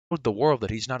the world that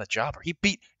he's not a jobber. He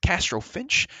beat Castro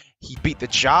Finch. He beat the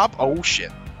Job. Oh,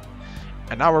 shit.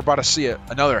 And now we're about to see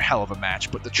another hell of a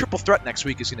match. But the triple threat next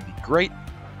week is going to be great.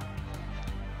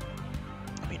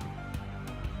 I mean,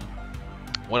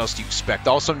 what else do you expect?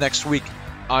 Also next week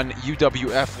on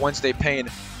UWF Wednesday Pain,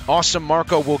 Awesome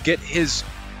Marco will get his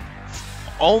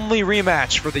only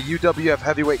rematch for the UWF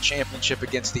Heavyweight Championship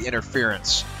against the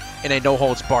Interference in a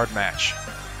no-holds-barred match.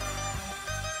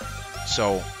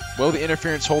 So, will the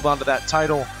Interference hold on to that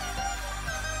title,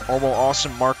 or will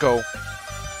Awesome Marco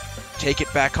take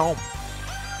it back home?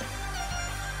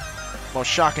 Most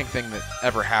shocking thing that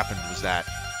ever happened was that,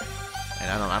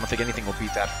 and I don't think anything will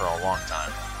beat that for a long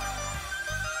time.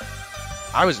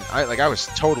 I was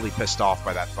totally pissed off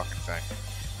by that fucking thing.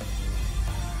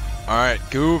 All right,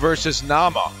 Goo versus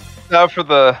Nama. Now for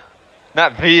the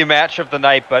not the match of the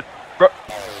night, but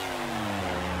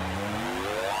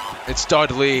it's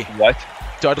Dudley. What?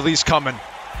 Dudley's coming.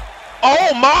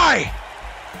 Oh my!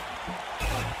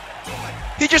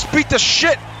 He just beat the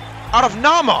shit out of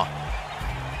Nama.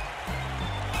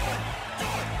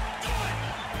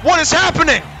 What is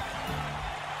happening?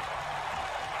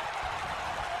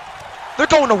 They're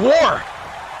going to war.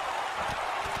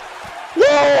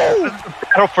 Whoa!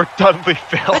 Battle for Dudley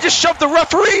Phil. They just shoved the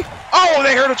referee. Oh,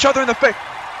 they hurt each other in the face.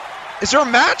 Is there a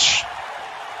match?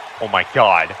 Oh my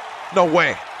god. No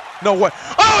way. No way.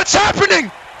 Oh, it's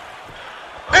happening!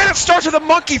 And it starts with a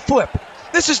monkey flip.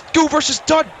 This is Goo versus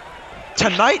Dud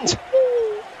tonight.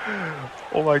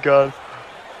 Oh my god.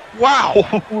 Wow.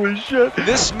 Holy shit.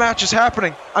 This match is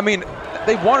happening. I mean,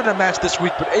 they wanted a match this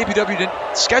week, but ABW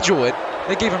didn't schedule it.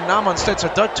 They gave him Nama instead,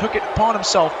 so Dud took it upon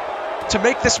himself to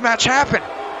make this match happen.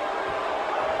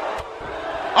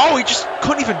 Oh, he just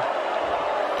couldn't even...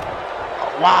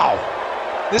 Oh, wow.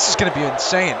 This is going to be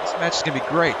insane. This match is going to be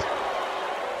great.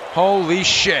 Holy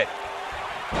shit.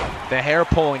 The hair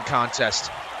pulling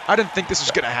contest. I didn't think this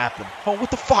was going to happen. Oh,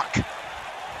 what the fuck?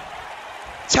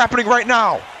 It's happening right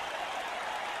now.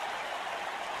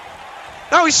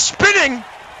 Now he's spinning.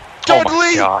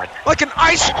 Dudley, like an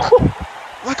ice,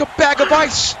 like a bag of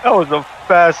ice. That was a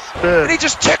fast spin. And he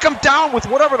just took him down with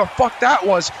whatever the fuck that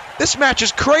was. This match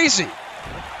is crazy.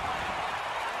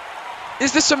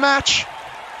 Is this a match?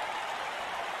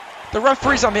 The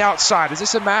referee's on the outside. Is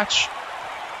this a match?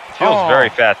 Feels very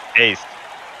fast-paced.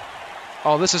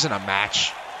 Oh, this isn't a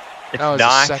match. It's that was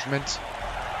not. a segment.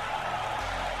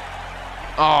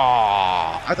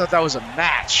 Oh, I thought that was a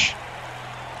match.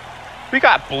 We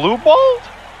got blue balled?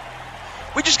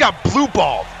 We just got blue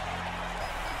balled.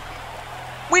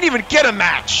 We didn't even get a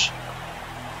match.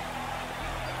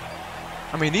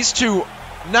 I mean, these two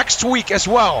next week as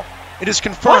well. It is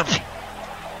confirmed. What?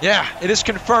 Yeah, it is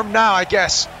confirmed now, I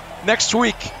guess. Next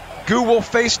week, Goo will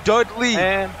face Dudley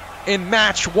in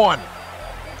match 1.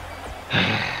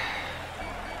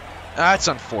 That's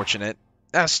unfortunate.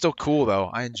 That's still cool, though.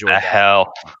 I enjoyed that.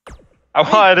 Hell. I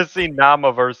wanted to see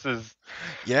Nama versus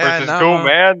Goo,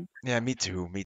 man. Yeah, me too. Me